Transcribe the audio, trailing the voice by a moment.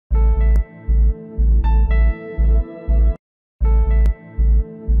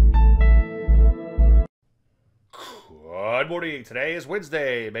morning. Today is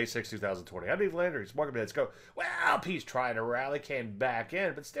Wednesday, May 6, 2020. I'm Dave Landry. It's market minutes go. Well, Peace tried to rally, came back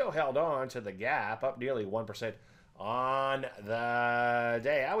in, but still held on to the gap, up nearly 1% on the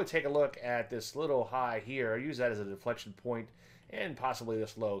day. I would take a look at this little high here, use that as a deflection point, and possibly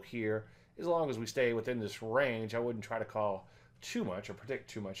this low here. As long as we stay within this range, I wouldn't try to call too much, or predict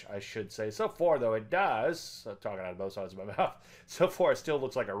too much, I should say. So far, though, it does, talking out of both sides of my mouth, so far it still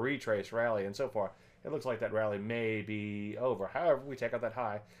looks like a retrace rally, and so far it looks like that rally may be over. However, we take out that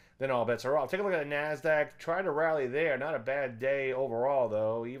high, then all bets are off. Take a look at the NASDAQ. Try to rally there. Not a bad day overall,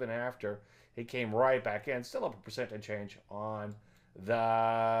 though, even after it came right back in. Still up 1% and change on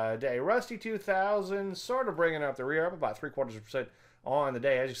the day. Rusty 2000 sort of bringing up the rear, up about 0.75% on the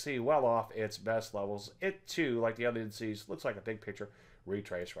day. As you see, well off its best levels. It, too, like the other indices, looks like a big picture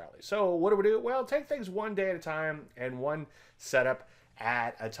retrace rally. So what do we do? Well, take things one day at a time and one setup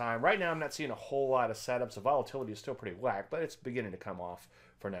at a time. Right now, I'm not seeing a whole lot of setups. The volatility is still pretty whack, but it's beginning to come off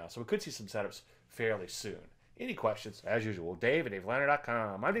for now. So we could see some setups fairly soon. Any questions, as usual, Dave at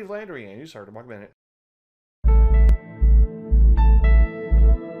DaveLandry.com. I'm Dave Landry, and you started Market Minute.